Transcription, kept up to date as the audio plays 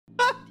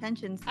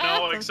tensions.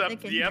 No, so except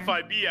thick in the here.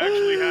 FIB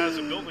actually has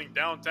a building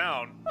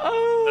downtown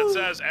that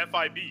says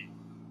FIB.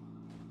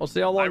 We'll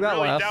see how long that I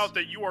really lasts. doubt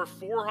that you are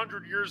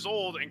 400 years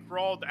old and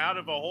crawled out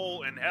of a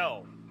hole in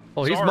hell.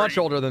 Well, he's much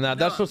older than that.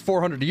 That's just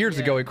 400 years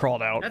ago he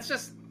crawled out. That's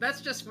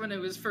just when it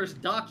was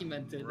first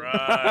documented.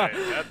 Right,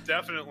 that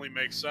definitely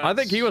makes sense. I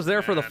think he was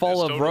there for the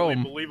fall of totally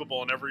Rome.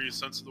 Believable in every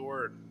sense of the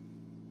word.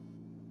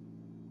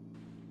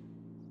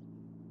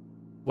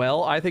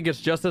 Well, I think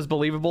it's just as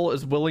believable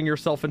as willing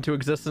yourself into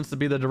existence to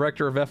be the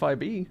director of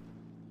FIB.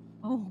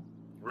 Oh.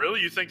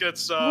 Really? You think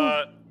that's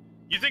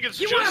you think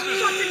it's You just want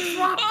to fucking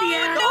drop the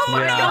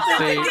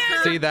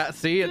ass? Yeah,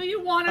 see it. Do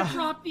you want to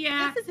drop the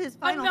ass? This is his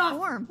final Enough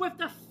form. with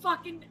the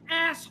fucking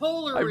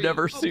assholery. I've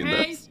never seen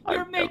okay? this.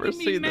 You're I've making never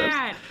me seen this.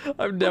 mad.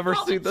 I've never With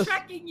all seen the this.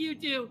 checking you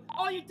do.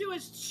 All you do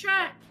is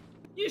check.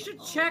 You should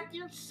check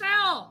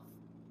yourself.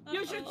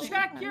 You should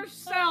check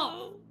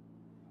yourself.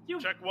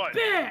 You check what?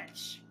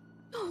 Bitch.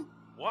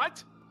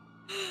 What?